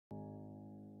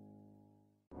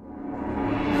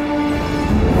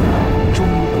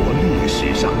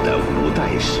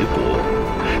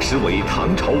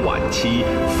唐朝晚期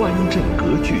藩镇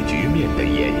割据局面的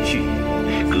延续。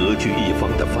割据一方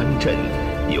的藩镇，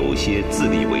有些自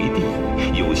立为帝，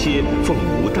有些奉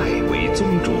五代为宗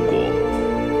主国。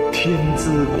天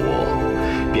资国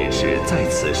便是在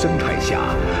此生态下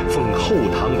奉后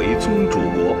唐为宗主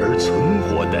国而存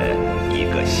活的一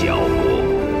个小国。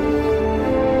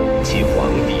其皇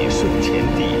帝顺乾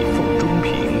帝奉中平，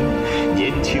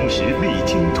年轻时励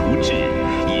精图治，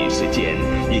一时间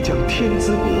也将天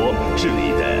资国治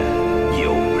理得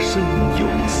有声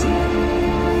有色。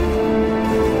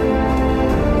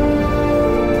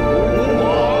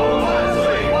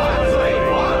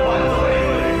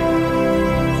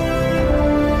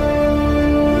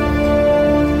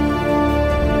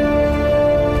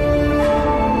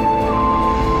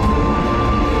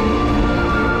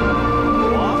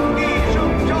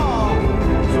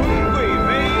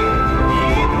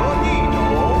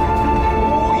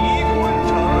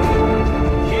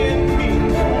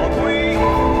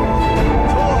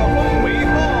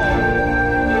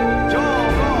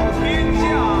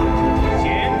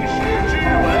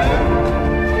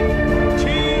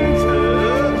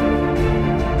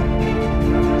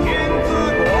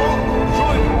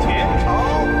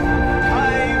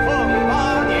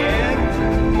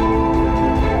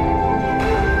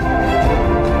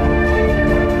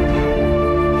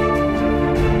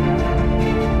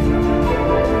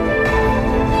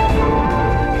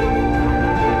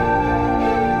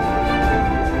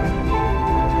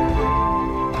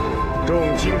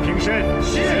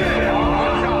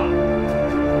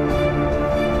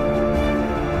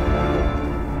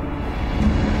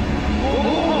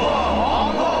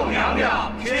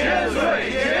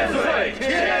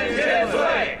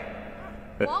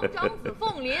皇长子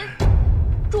凤临，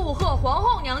祝贺皇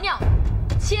后娘娘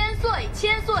千岁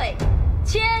千岁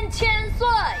千岁！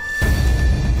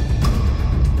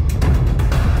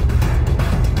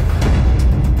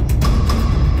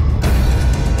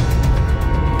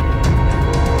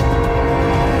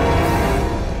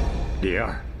灵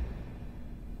儿，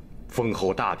封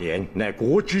后大典乃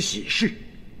国之喜事，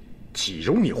岂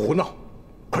容你胡闹？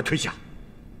快退下！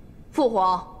父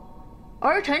皇，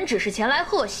儿臣只是前来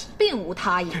贺喜，并无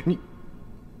他意。你，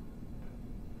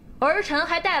儿臣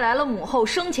还带来了母后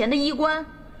生前的衣冠，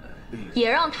也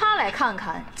让她来看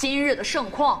看今日的盛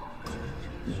况。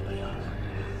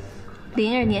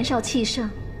灵儿年少气盛，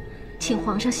请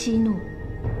皇上息怒。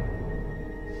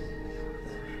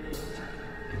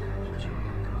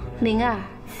灵儿，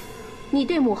你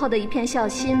对母后的一片孝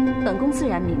心，本宫自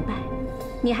然明白，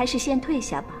你还是先退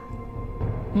下吧。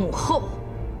母后，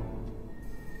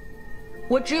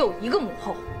我只有一个母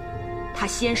后，她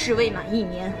先逝未满1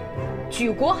年，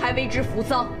举国还为之服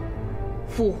丧，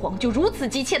父皇就如此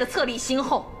急切地册立新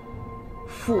后，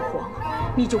父皇，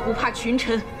你就不怕群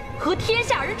臣和天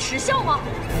下人耻笑吗？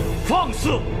放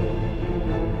肆！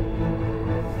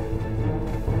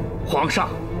皇上，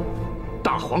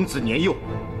大皇子年幼，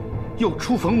又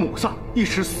初逢母丧，一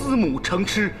时思母成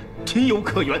痴，情有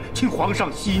可原，请皇上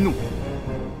息怒。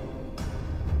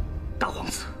大皇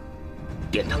子，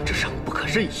殿堂之上不可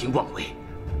任行妄为，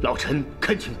老臣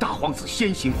恳请大皇子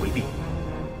先行回避。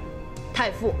太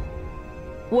傅，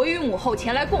我与母后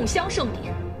前来共襄盛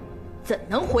典，怎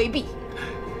能回避？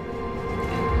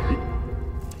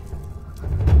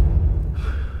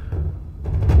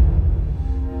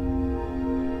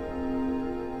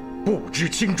不知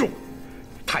轻重，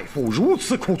太傅如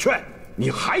此苦劝，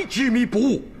你还执迷不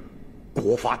悟，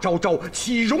国法昭昭，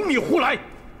岂容你胡来？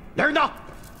来人呐，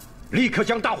立刻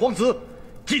将大皇子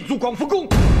进驻广福宫。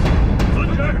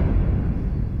遵旨。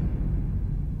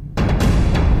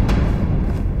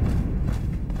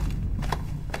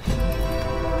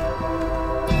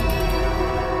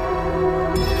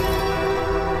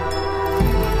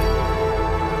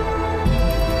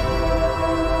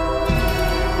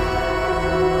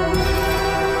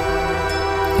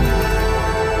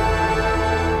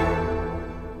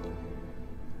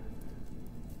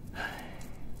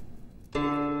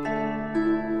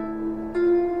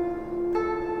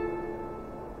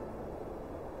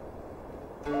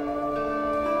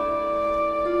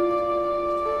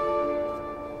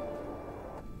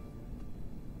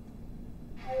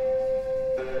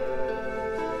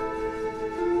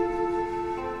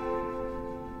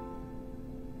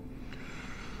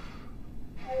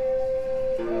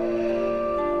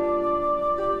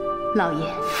老爷，如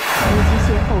今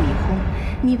先后已婚，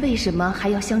你为什么还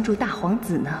要相助大皇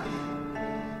子呢？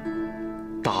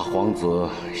大皇子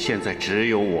现在只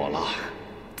有我了。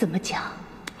怎么讲？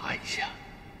哎呀，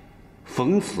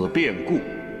逢此变故，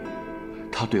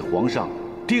他对皇上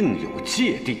定有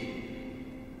芥蒂。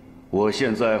我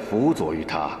现在辅佐于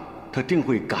他，他定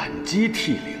会感激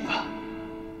涕零啊。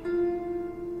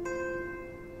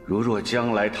如若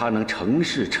将来他能成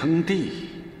事称帝，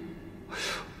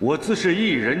我自是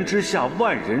一人之下，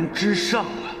万人之上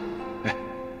啊！哎，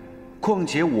况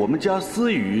且我们家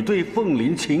思雨对凤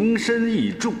麟情深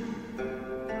意重，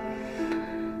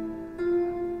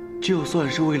就算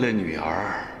是为了女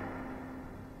儿，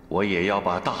我也要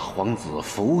把大皇子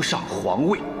扶上皇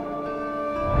位。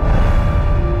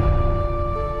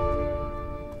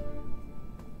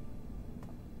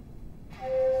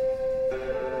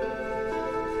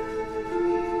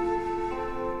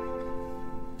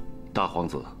大皇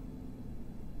子，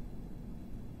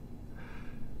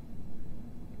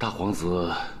大皇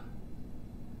子，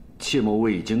切莫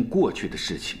为已经过去的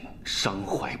事情伤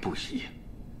怀不已。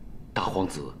大皇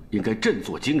子应该振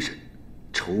作精神，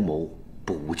筹谋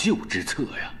补救之策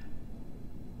呀。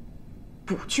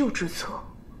补救之策？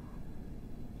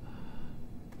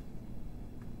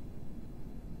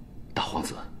大皇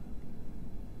子，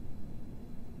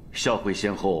孝惠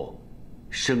先后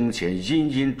生前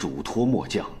殷殷嘱托末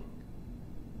将，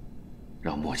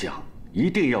让末将一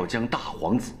定要将大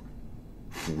皇子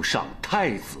扶上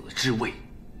太子之位。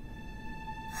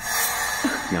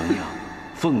娘娘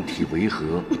奉体为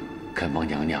和，恳望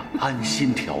娘娘安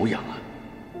心调养啊。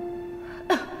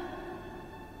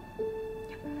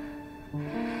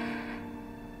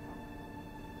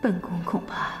本宫恐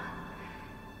怕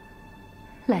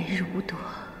来日无多。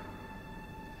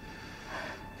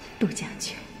杜将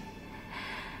军，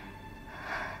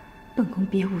本宫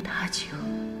别无他求，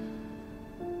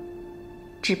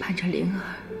只盼着灵儿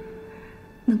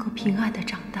能够平安的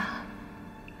长大。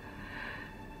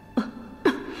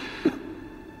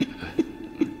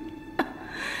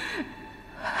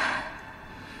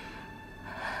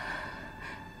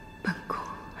本宫，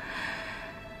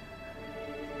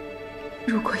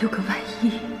如果有个万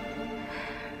一，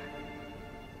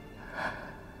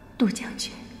杜将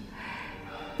军，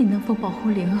你能否保护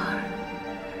灵儿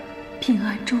平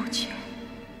安周全？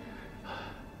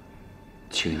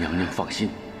请娘娘放心，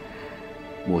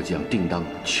末将定当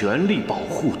全力保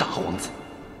护大皇子。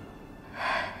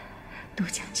杜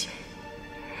将军，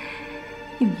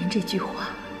有您这句话，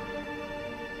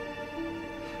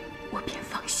我便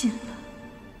放心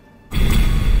了。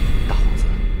大皇子，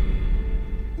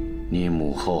你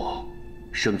母后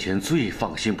生前最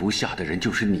放心不下的人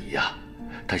就是你呀。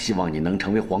她希望你能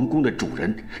成为皇宫的主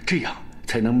人，这样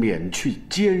才能免去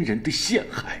奸人的陷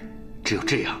害。只有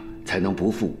这样，才能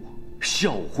不负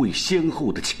孝惠先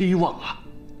后的期望啊！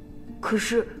可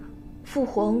是，父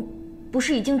皇不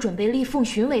是已经准备立凤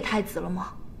寻为太子了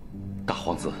吗？大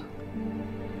皇子，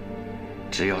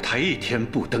只要他一天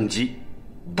不登基，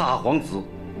大皇子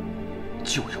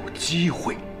就有机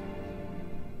会。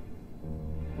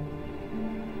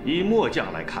以末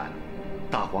将来看，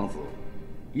大皇子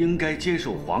应该接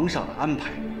受皇上的安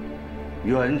排，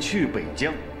远去北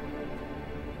疆，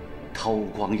韬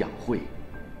光养晦，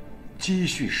积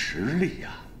蓄实力呀。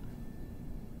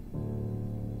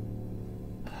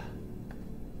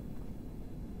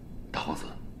大皇子，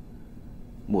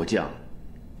末将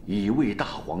已为大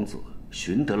皇子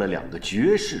寻得了2个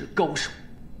绝世高手，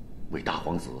为大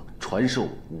皇子传授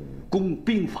武功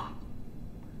兵法。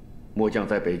末将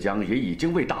在北疆也已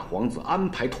经为大皇子安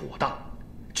排妥当，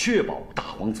确保大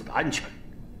皇子的安全。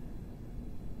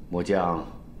末将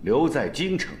留在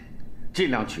京城，尽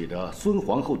量取得孙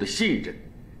皇后的信任，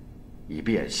以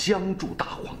便相助大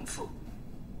皇子。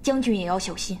将军也要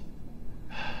小心。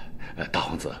大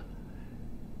皇子，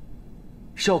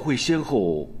孝惠先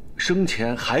后生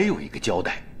前还有一个交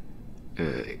代，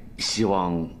希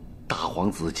望大皇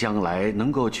子将来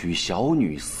能够娶小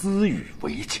女思雨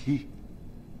为妻。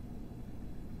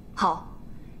好，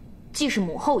既是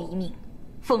母后遗命，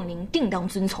凤麟定当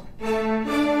遵从。母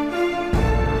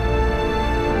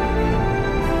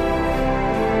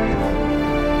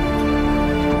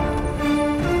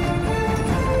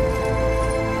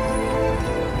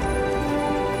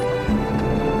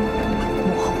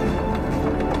后，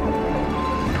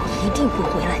我一定会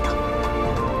回来的。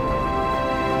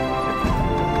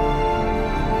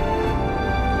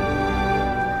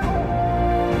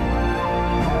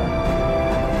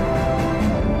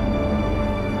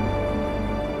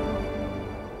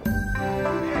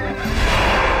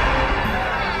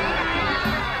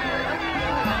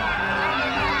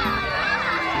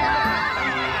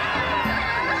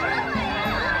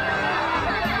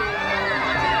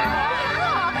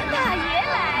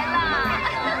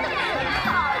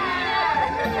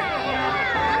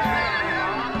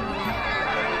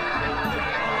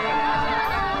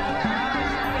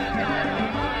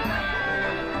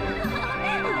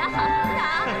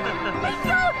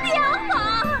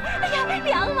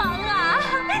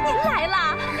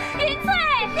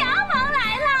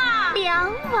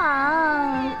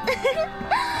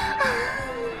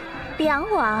梁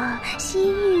王，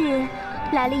西域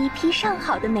来了一批上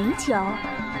好的美酒，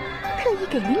特意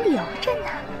给您留着呢。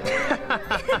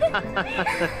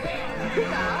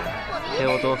陪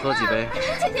我多喝几杯。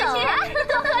亲，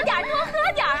多喝点，多喝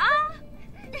点啊！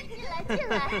进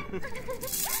来，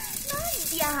慢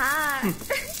点儿。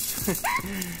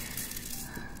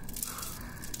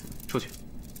出去。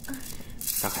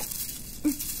打开。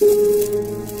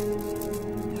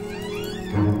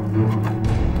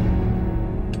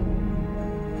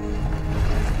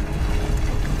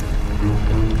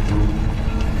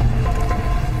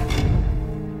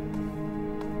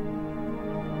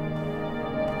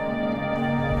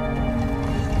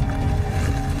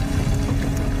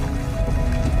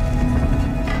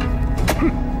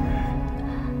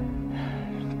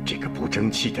争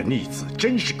气的逆子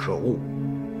真是可恶！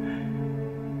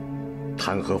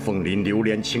弹劾凤林流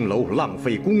连青楼、浪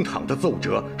费公帑的奏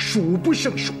折数不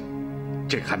胜数，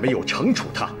这还没有惩处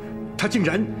他，他竟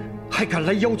然还敢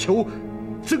来要求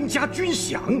增加军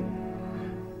饷！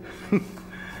哼！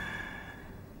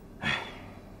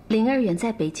灵儿远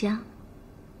在北疆，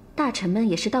大臣们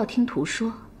也是道听途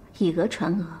说，以讹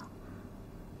传讹。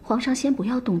皇上先不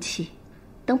要动气，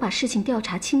等把事情调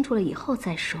查清楚了以后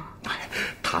再说。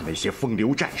他那些风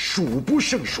流债数不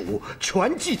胜数，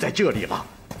全记在这里了，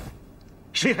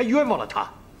谁还冤枉了他？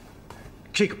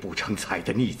这个不成才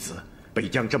的逆子，北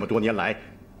疆这么多年来，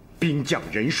兵将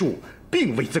人数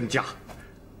并未增加，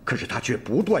可是他却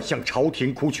不断向朝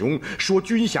廷哭穷，说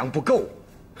军饷不够，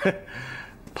哼，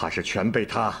怕是全被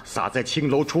他撒在青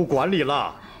楼出馆里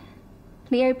了。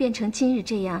灵儿变成今日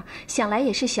这样，想来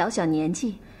也是小小年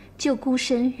纪就孤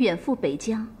身远赴北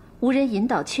疆，无人引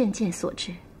导劝谏所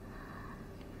致。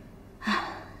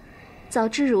早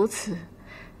知如此，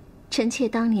臣妾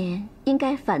当年应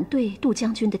该反对杜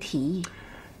将军的提议。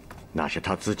那是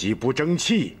他自己不争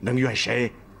气，能怨谁？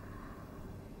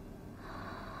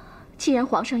既然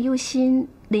皇上忧心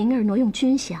灵儿挪用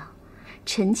军饷，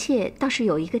臣妾倒是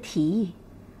有一个提议，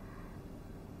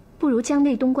不如将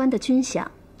内东关的军饷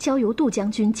交由杜将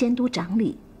军监督掌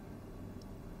理，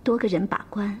多个人把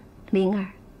关，灵儿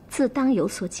自当有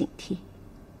所警惕。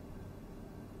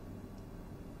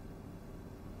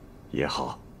也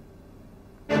好。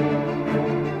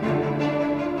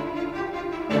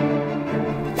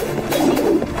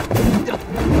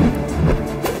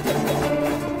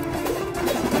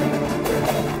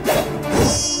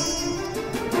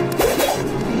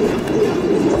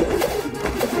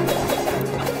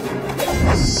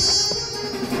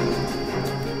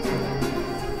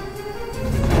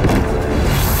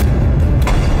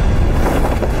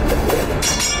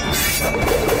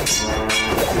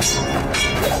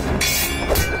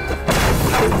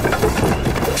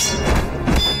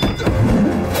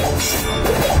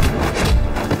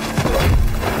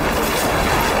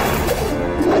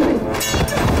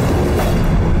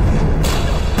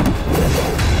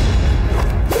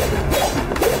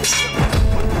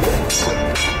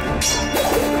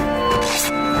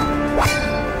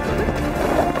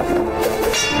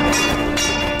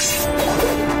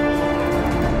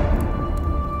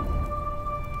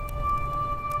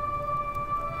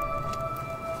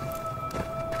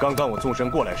刚刚我纵身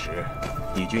过来时，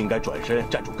你就应该转身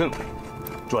站住更位，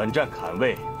转战砍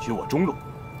位，取我中路。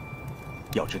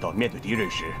要知道，面对敌人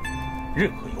时，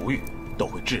任何犹豫都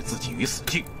会置自己于死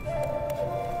地。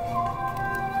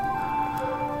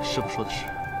师傅说的是，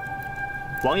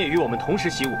王爷与我们同时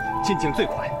习武，进境最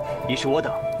快，已是我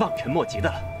等望尘莫及的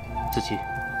了。子期，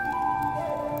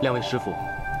两位师傅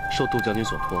受杜将军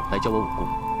所托来教我武功，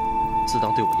自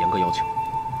当对我严格要求。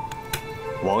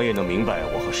王爷能明白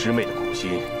我和师妹的苦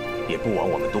心，也不枉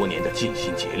我们多年的尽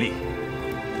心竭力。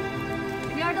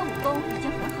灵儿的武功已经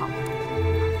很好了，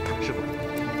师傅，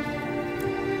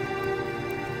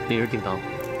灵儿定当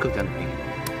更加努力。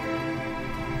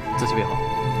子期备好，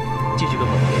继续跟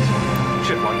本王练习。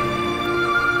是王爷。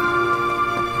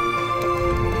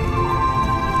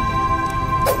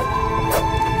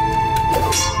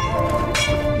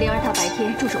灵儿他白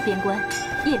天驻守边关，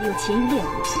夜里又勤于练武。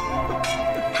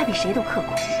他比谁都刻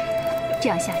苦，这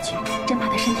样下去，真怕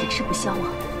他身体吃不消啊！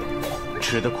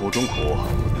吃得苦中苦，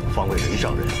方为人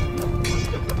上人。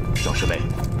小师妹，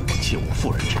切无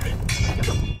妇人之仁。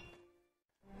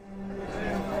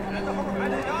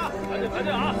排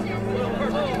队啊！都有份，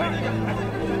都有份！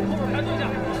后面排队去，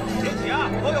别挤啊，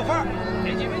都有份！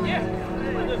别挤，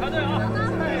排队啊！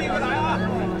立刻来啊！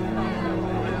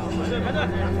排队！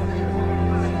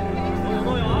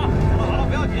都有啊！好了，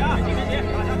不要挤啊！别挤，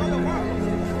大家都有份。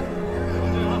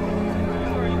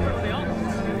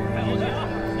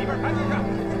排队去，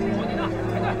说你呢，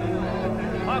排队，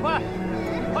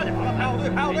快点，好了，排好队，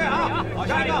排好队啊！好，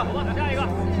下一个，下一个，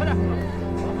快点，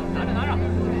拿着，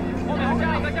后面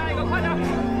下一个，快点，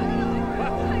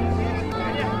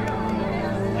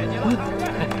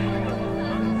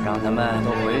让他们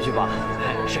都回去吧。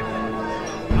是。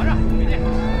拿着，给你。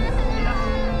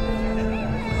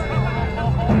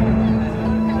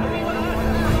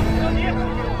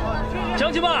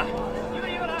乡亲们，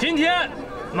今天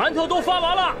馒头都发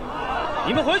完了，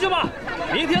你们回去吧，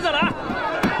明天再来。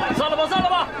散了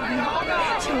吧。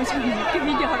求求你，给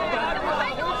点儿。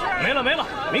没了，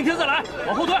明天再来，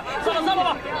往后退。散了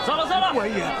吧。官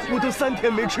爷，我都3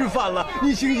天没吃饭了，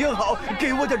你行行好，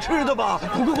给我点吃的吧。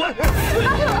滚！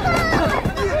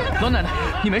老奶奶，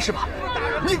你没事吧？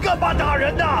你干嘛打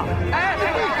人呢？哎，你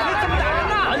怎么打人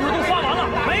呢？馒头都发完了，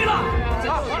没了。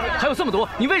还有这么多，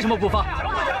你为什么不发？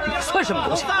你算什么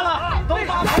东西？散了，都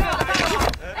发完了。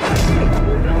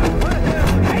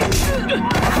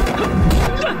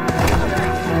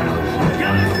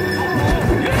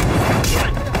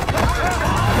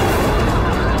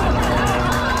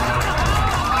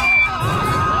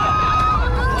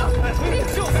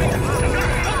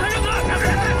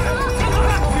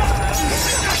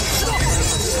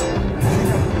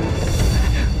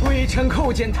微臣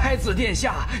叩见太子殿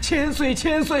下，千岁，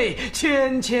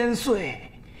千岁。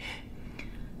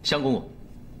相公公，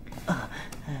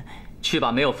去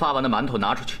把没有发完的馒头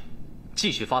拿出去，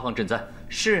继续发放赈灾。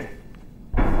是。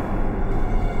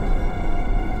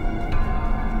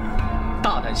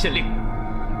大胆县令，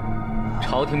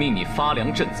朝廷命你发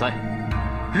粮赈灾，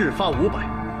日发500，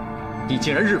你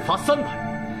竟然日发300，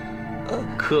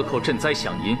克扣赈灾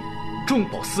饷银，中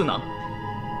饱私囊，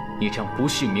你这样不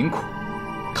恤民苦，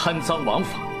贪赃枉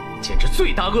法，简直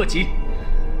罪大恶极。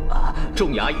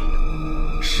众衙役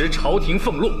食朝廷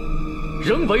俸禄，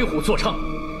仍为虎作伥，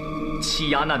欺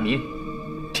压难民，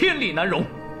天理难容。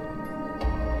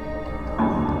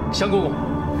相公公，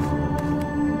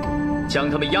将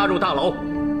他们押入大牢，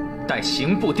待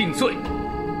刑部定罪，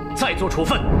再做处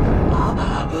分。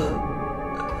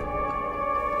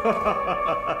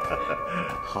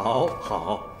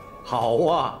好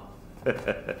啊！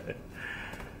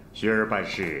薛儿办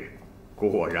事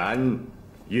果然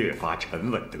越发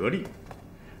沉稳得力，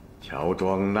乔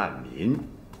装难民，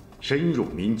深入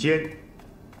民间，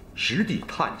实地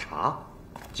探查，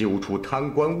揪出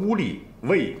贪官污吏，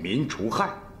为民除害。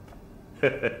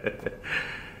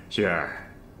薛儿，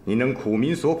你能苦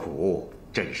民所苦，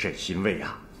朕甚欣慰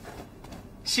啊！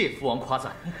谢父王夸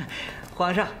赞。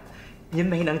皇上，您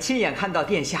没能亲眼看到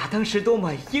殿下当时多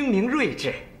么英明睿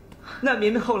智，难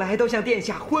民们后来都向殿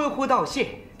下欢呼道谢，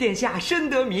殿下深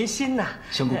得民心呐。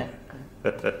相公，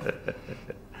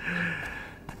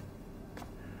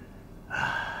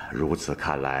如此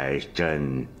看来，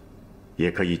朕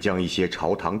也可以将一些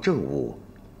朝堂政务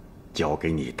交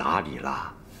给你打理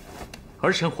了。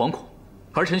儿臣惶恐，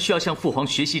儿臣需要向父皇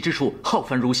学习之处浩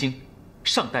繁如星，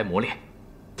尚待磨练。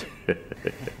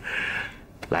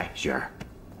来，雪儿，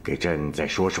给朕再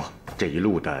说说这一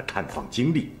路的探访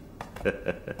经历。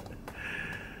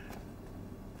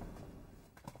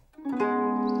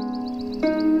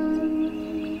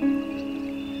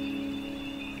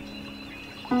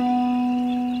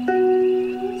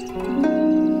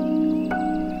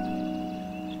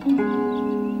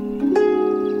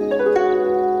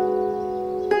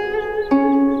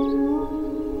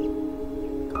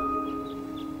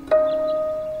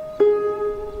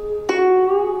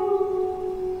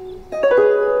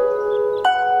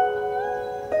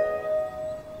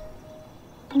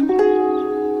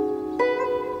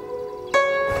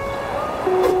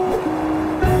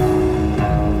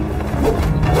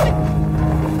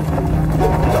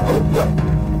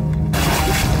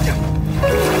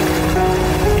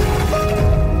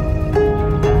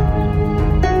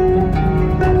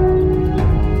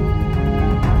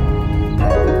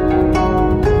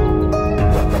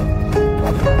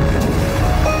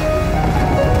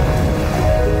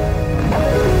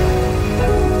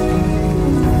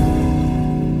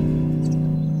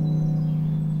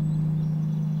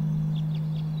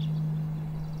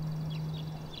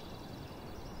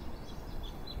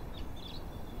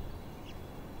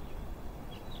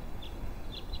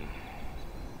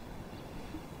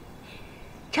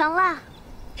成了，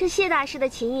这谢大师的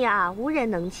琴艺啊，无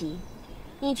人能及。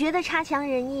你觉得差强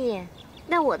人意，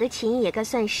那我的琴艺也该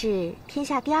算是天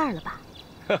下第2了吧？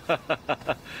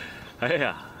哎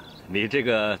呀，你这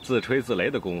个自吹自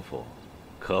擂的功夫，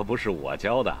可不是我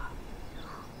教的。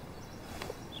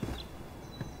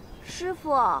师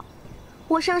傅，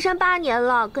我上山8年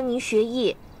了，跟您学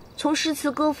艺，从诗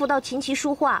词歌赋到琴棋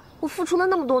书画，我付出了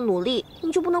那么多努力，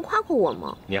你就不能夸夸我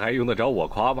吗？你还用得着我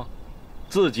夸吗？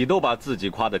自己都把自己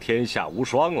夸得天下无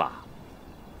双了。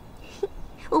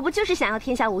我不就是想要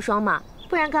天下无双吗？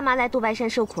不然干嘛来杜白山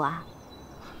受苦啊？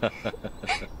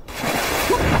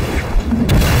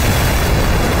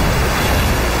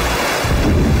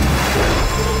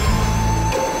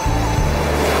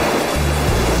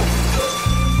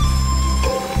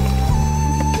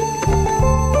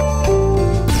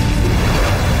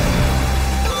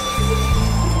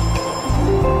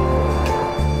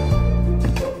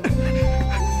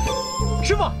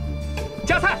师傅，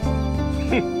夹菜。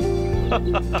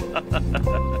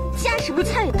夹什么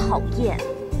菜？讨厌！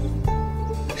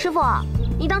师傅，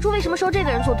你当初为什么收这个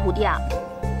人做徒弟啊？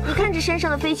你看这山上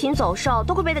的飞禽走兽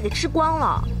都快被他给吃光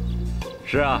了。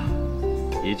是啊，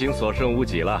已经所剩无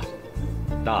几了，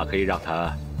大可以让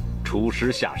他出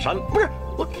师下山了。不是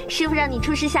我，师傅让你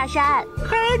出师下山。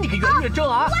嘿，你个圆月正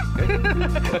啊！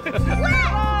喂！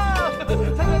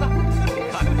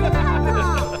蔡队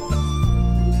长，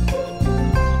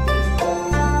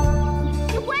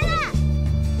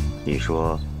你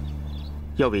说，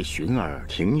要为寻儿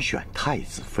庭选太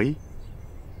子妃？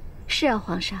是啊，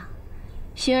皇上，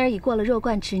寻儿已过了弱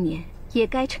冠之年，也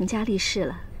该成家立室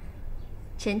了。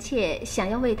臣妾想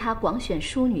要为她广选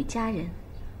淑女佳人，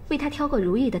为她挑个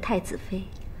如意的太子妃。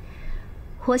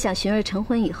我想寻儿成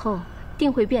婚以后，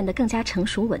定会变得更加成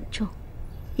熟稳重，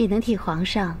也能替皇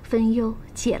上分忧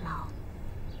解劳。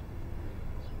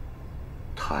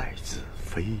太子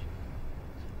妃，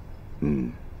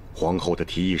皇后的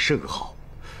提议甚好。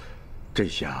朕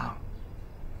想，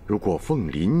如果凤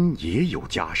林也有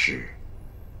家室，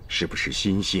是不是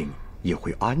心性也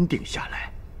会安定下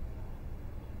来？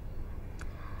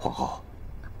皇后，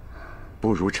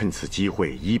不如趁此机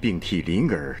会一并替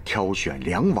灵儿挑选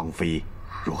梁王妃，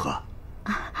如何？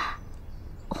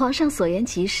皇上所言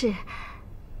极是，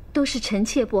都是臣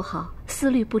妾不好，思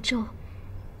虑不周，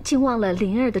竟忘了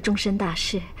灵儿的终身大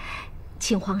事，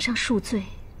请皇上恕罪。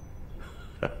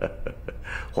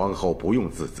皇后不用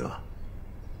自责，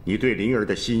你对灵儿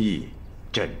的心意，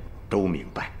朕都明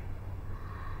白。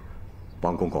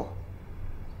王公公，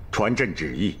传朕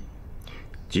旨意，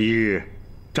即日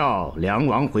召梁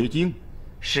王回京。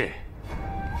是。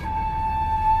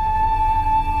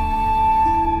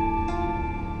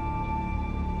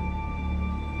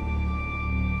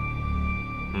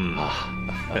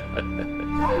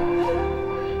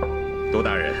杜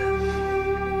大人，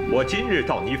我今日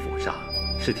到你府上，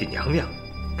是替娘娘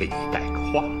给你带个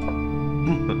话。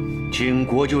请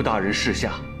国舅大人示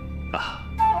下。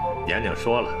娘娘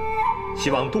说了，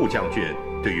希望杜将军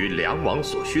对于梁王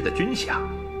所需的军饷，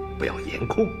不要严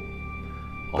控，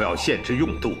不要限制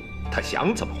用度，他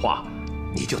想怎么花，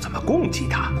你就怎么供给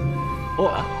他。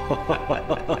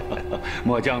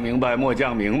末将明白，末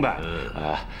将明白。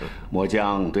末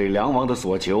将对梁王的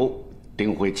所求，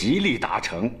定会极力达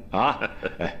成啊！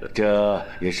这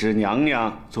也是娘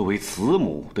娘作为慈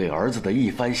母对儿子的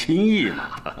一番心意嘛。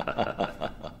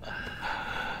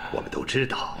我们都知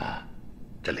道，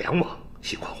这梁王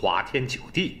喜欢花天酒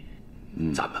地，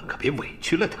咱们可别委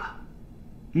屈了他。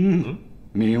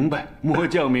明白，末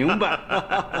将明白。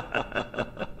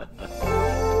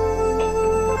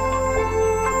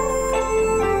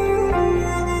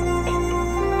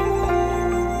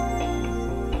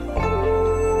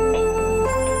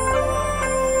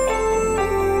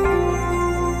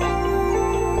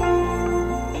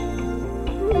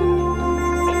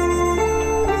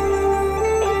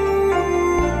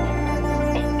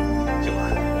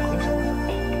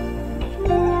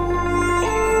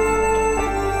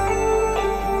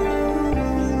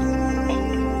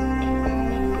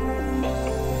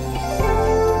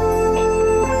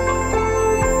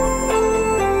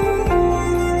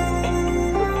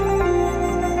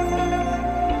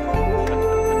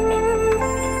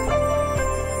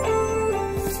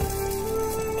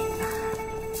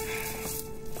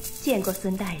见过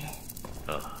孙大人。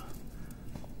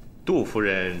杜夫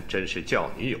人真是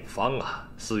教女有方啊！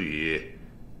思雨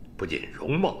不仅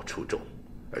容貌出众，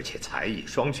而且才艺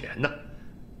双全呢。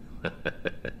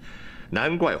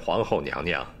难怪皇后娘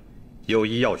娘有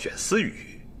意要选思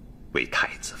雨为太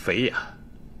子妃呀。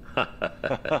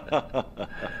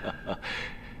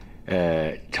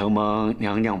承蒙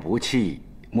娘娘不弃，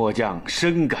末将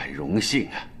深感荣幸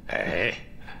啊！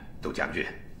杜将军，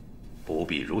不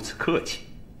必如此客气。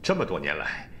这么多年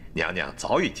来，娘娘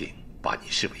早已经把你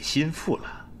视为心腹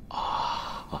了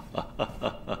啊！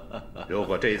如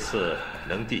果这次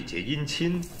能缔结姻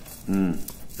亲，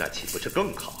那岂不是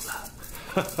更好了？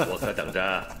我可等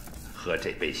着喝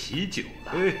这杯喜酒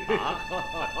了啊！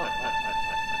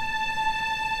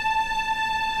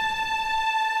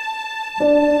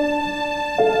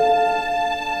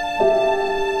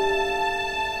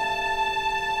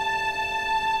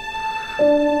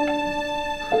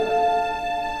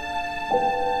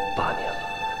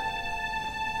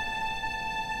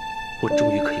我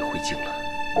终于可以回京了。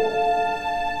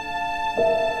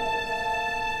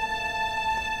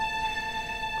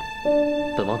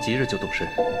本王即日就动身，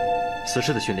此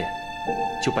事的训练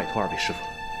就拜托二位师傅了。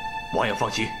王爷放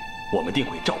心，我们定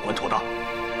会照管妥当。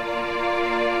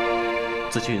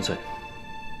子期、云翠，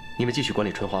你们继续管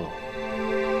理春花楼，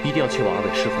一定要确保二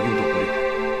位师傅用度不虑。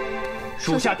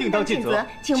属下定当尽责，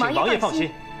请王爷放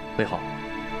心。魏浩，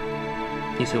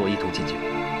你随我一同进京。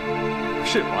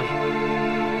是王爷。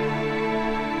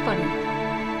凤离，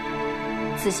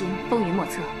此行风雨莫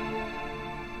测，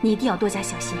你一定要多加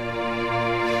小心。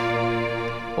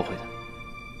我会的。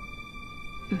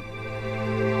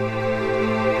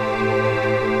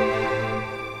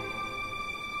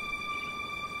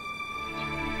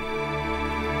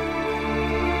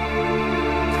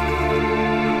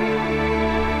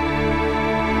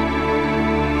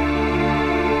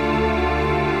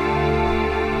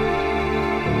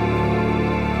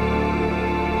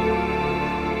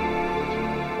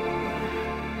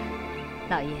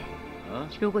老爷，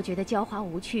如果觉得浇花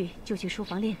无趣，就去书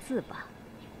房练字吧。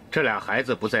这俩孩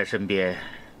子不在身边，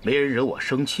没人惹我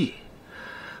生气，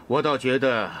我倒觉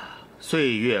得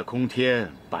岁月空天，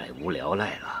百无聊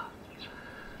赖了。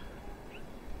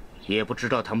也不知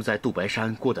道他们在杜白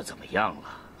山过得怎么样了。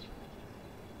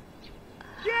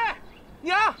爹，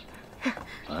娘。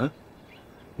嗯，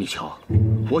你瞧，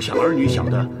我想儿女想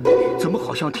的，怎么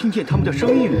好像听见他们的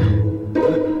声音呢？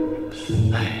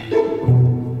哎。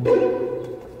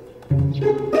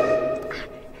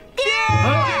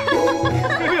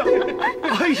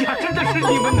哎呀，真的是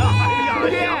你们呐！哎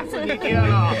呀，想死你爹了！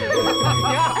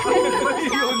娘，哎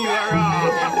呦，女儿啊，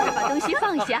把东西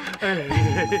放下。哎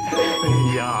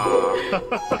呀，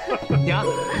娘，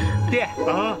爹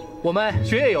啊，我们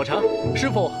学业有成，师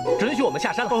傅准许我们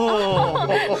下山了。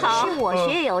哦，好，是我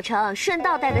学业有成，顺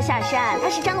道带他下山，他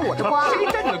是沾了我的光。谁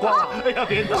沾你的光啊？哎呀，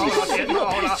别闹了，别闹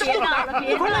了，别闹了，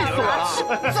别快累死我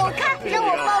了！走开，让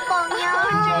我抱抱娘。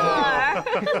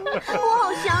我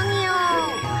好想你哦。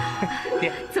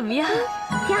爹，怎么样？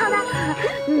挺好的。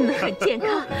很健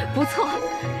康，不错，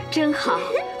真好，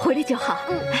回来就好。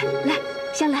来，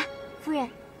香兰夫人，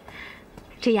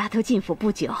这丫头进府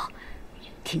不久，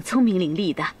挺聪明伶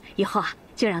俐的，以后啊，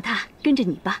就让她跟着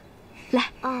你吧。来。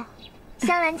哦，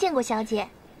香兰见过小姐，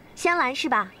香兰是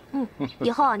吧？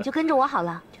以后你就跟着我好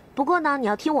了。不过呢，你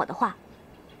要听我的话，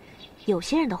有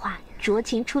些人的话酌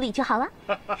情处理就好了。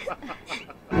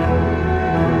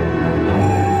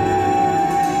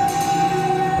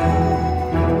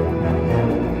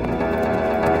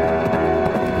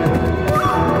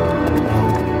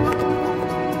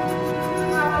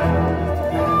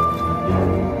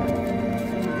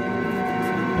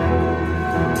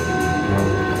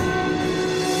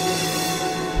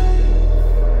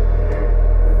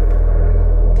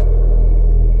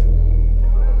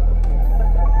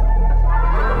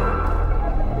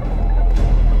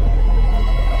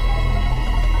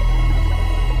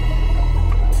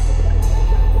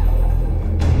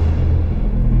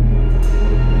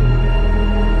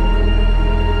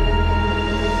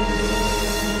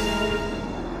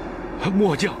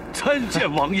末将参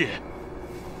见王爷。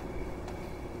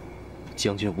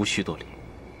将军无需多礼。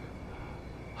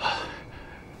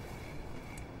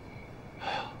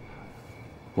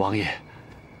王爷，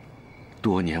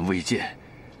多年未见，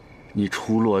你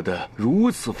出落得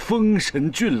如此风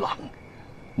神俊朗，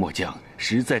末将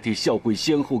实在替孝贵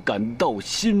先后感到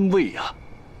欣慰啊。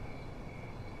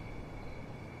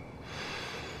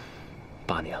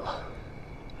8年了，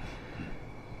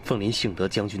凤临幸得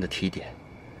将军的提点，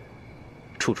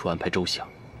处处安排周详，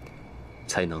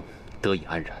才能得以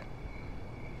安然。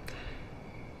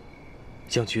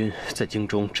将军在京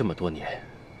中这么多年，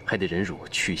还得忍辱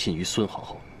取信于孙皇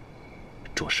后，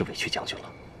着实委屈将军了。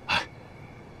哎，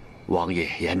王爷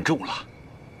言重了。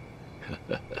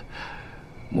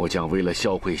末将为了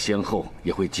孝贵先后，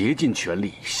也会竭尽全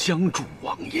力相助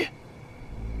王爷。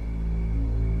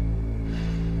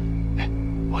哎，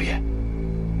王爷，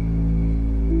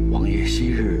王爷昔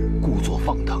日故作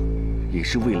放荡，也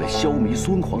是为了消弭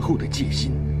孙皇后的戒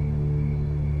心。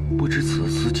不知此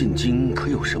次进京可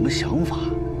有什么想法？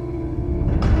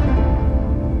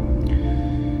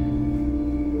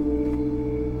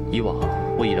以往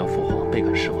我已让父皇倍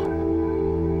感失望，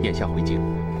眼下回京，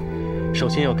首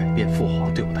先要改变父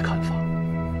皇对我的看法，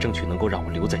争取能够让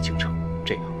我留在京城，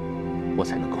这样我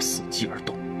才能够伺机而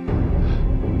动。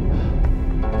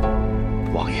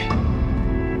王爷，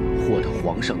获得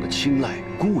皇上的青睐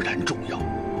固然重要，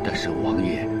但是王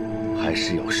爷还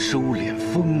是要收敛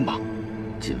锋芒，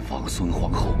谨防孙皇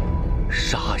后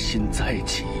杀心再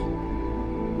起。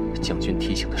将军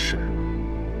提醒的是，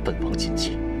本王谨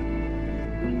记。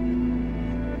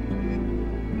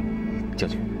将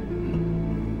军，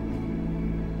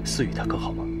思雨她可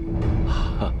好吗？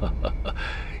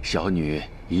小女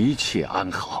一切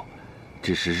安好，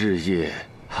只是日夜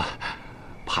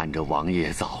盼着王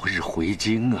爷早日回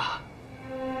京啊。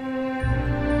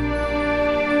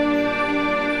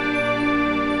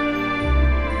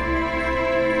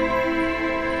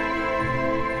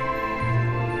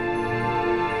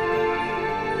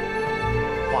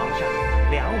皇上，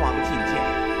梁王觐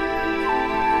见。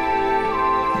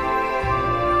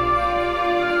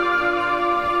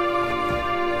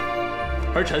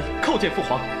儿臣叩见父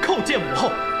皇，叩见母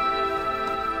后。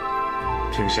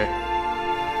平身。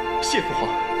谢父皇。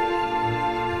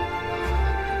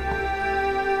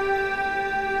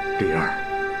灵儿，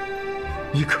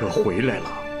你可回来了？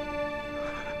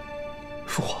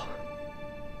父皇，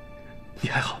你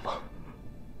还好吗？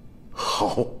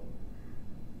好。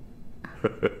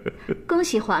恭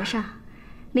喜皇上，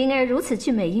灵儿如此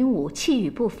俊美英武，气宇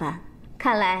不凡。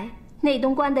看来内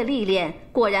东关的历练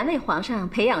果然为皇上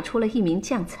培养出了一名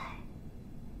将才。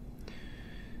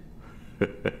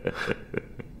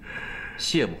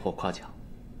谢母后夸奖。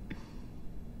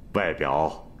外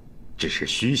表只是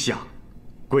虚像，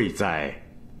贵在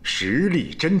实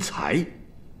力真才。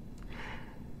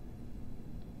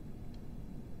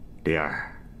灵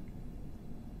儿，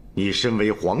你身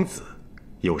为皇子，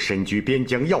又身居边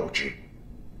疆要职，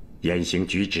言行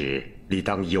举止理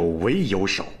当有为有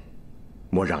守，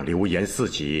莫让流言四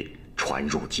起传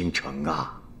入京城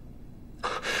啊！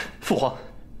父皇，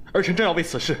儿臣正要为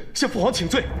此事向父皇请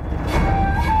罪。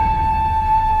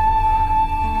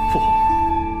父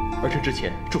皇，儿臣之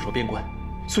前驻守边关，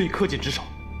虽恪尽职守，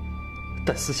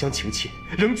但思乡情切，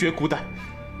仍觉孤单，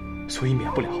所以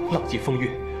免不了浪迹风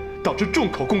月，导致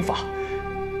众口攻伐，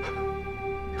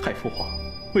害父皇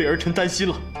为儿臣担心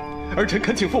了。儿臣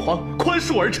恳请父皇宽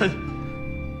恕儿臣。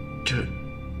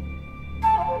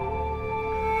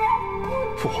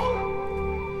父皇，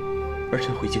儿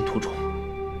臣回京途中，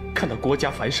看到国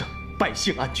家繁盛，百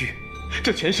姓安居，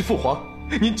这全是父皇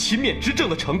您勤勉执政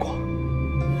的成果。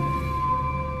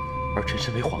儿臣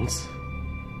身为皇子，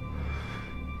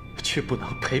却不能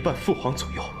陪伴父皇左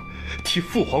右，替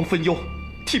父皇分忧，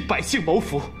替百姓谋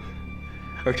福，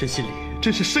儿臣心里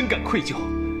真是深感愧疚。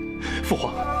父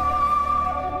皇，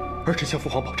儿臣向父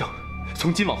皇保证，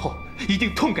从今往后一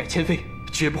定痛改前非，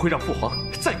绝不会让父皇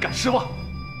再感失望。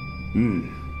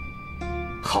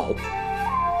好，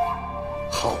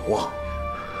好啊！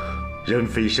人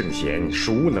非圣贤，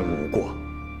孰能无过？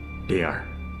灵儿，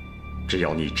只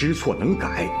要你知错能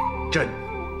改，朕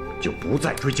就不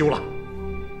再追究了。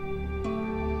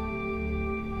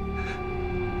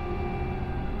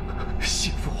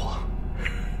谢父皇。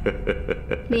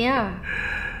灵儿，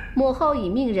母后已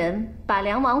命人把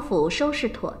梁王府收拾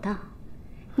妥当，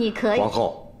你可以。皇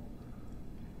后，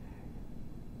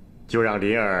就让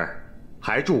灵儿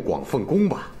还住广凤宫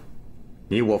吧，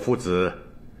你我父子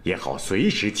也好随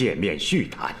时见面叙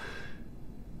谈。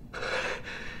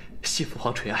谢父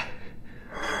皇垂爱。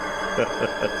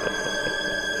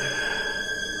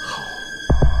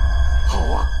好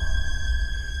啊！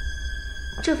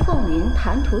这凤麟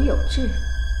谈吐有致，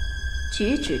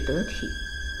举止得体，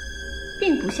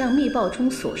并不像密报中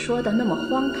所说的那么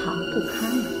荒唐不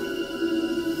堪了。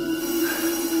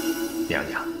娘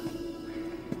娘，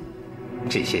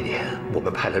这些年我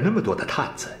们派了那么多的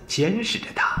探子监视着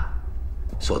他，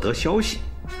所得消息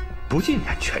不尽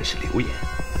然全是流言。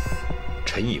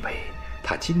臣以为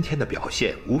他今天的表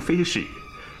现无非是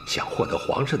想获得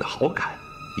皇上的好感，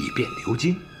以便留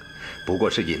京，不过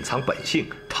是隐藏本性，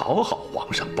讨好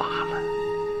皇上罢了。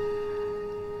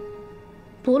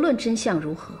不论真相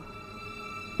如何，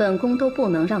本宫都不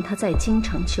能让他在京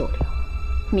城久留，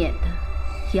免得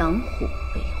养虎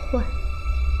为患。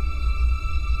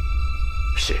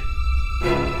是。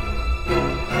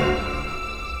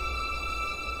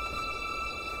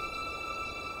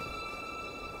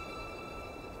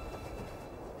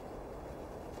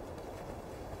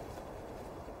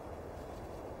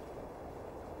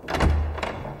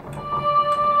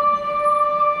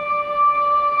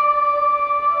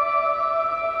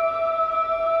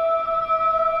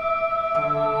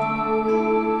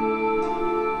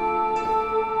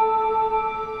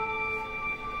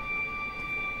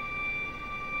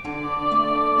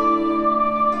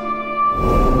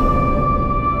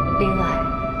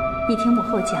你听母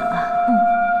后讲啊，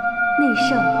内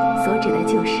圣所指的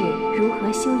就是如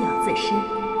何修养自身，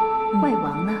外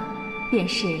王呢，便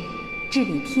是治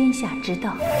理天下之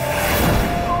道。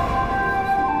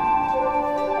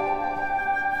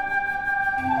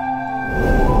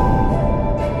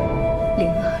灵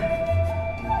儿，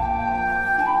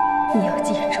你要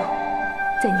记住，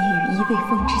在你羽翼未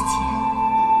丰之前，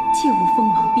就切勿锋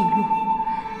芒毕露。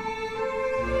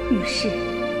遇事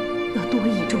要多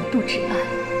倚重杜芷安，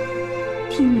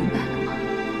听明白了吗？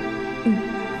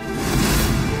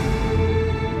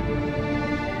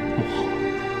母后，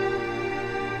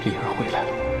灵儿回来了。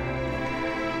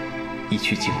一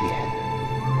去经年，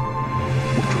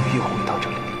我终于又回到这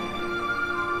里了。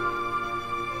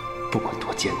不管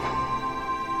多艰难，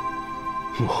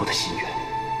母后的心愿，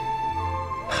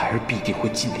孩儿必定会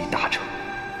尽力达成。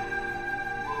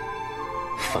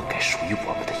凡该属于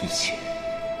我们的一切，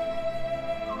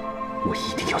我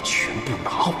一定要全部拿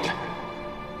回来。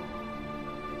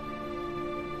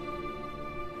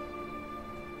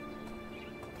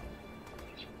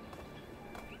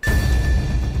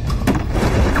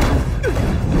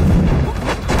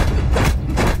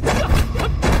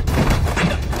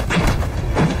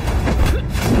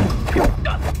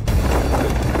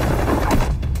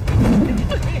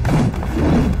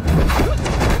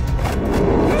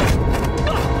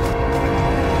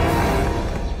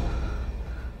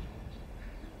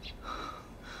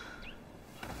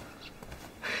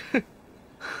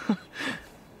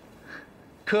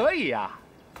可以呀，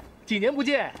几年不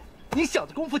见，你小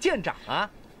子功夫见长啊！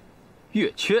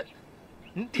月缺，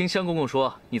听香公公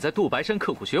说你在杜白山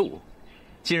刻苦学武，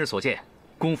今日所见，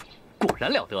功夫果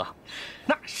然了得。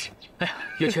那是，哎呀，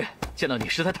月缺，见到你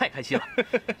实在太开心了。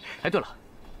哎，对了，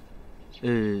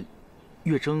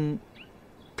月征，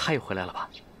他也回来了吧？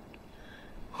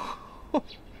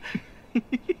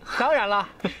当然了，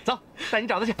走，带你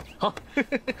找他去。好。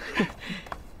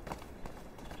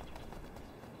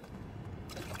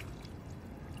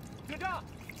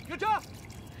月征，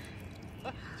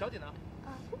哎，小姐呢？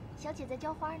小姐在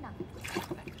浇花呢。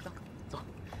走。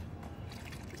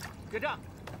月征，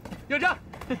月征，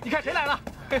你看谁来了？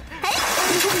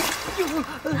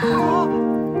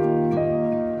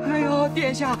哎呦，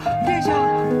殿下，殿下！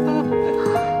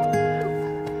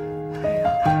哎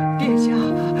呀，殿下！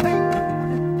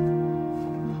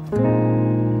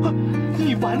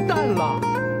你完蛋了！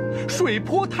水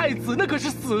泼太子那可是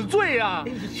死罪啊！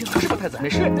是吧，太子？没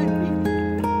事。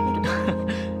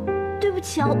对不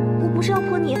起啊，我不是要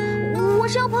泼你，我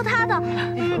是要泼他的。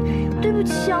对不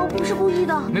起啊，我不是故意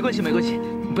的。没关系，没关系，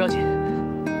不要紧。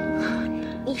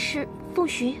你是凤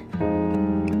徐？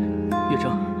月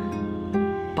征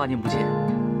，8年不见，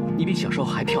你比小时候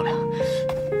还漂亮。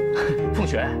凤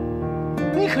雪，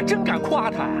你可真敢夸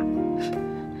他呀！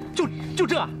就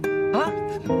这啊？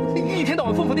一天到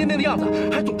晚疯疯癫癫的样子，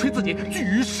还总吹自己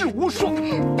举世无双。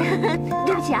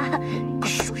对不起啊，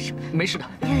说什么？没事的，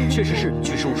确实是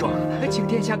举世无双。请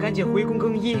殿下赶紧回宫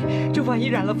更衣，这万一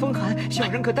染了风寒，小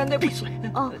人可担待不起。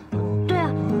哦，对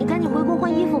啊，你赶紧回宫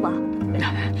换衣服吧。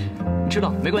知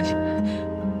道，没关系。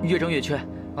月征月缺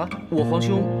啊，我皇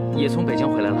兄也从北疆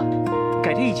回来了，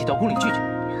改天一起到宫里聚聚。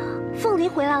凤梨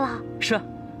回来了？是啊。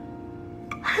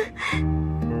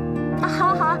好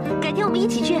啊好啊，改天我们一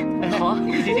起去。好啊，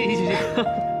一起去，一起去。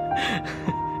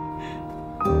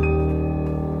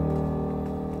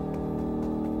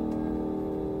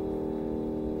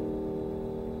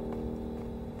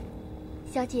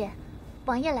小姐，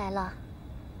王爷来了。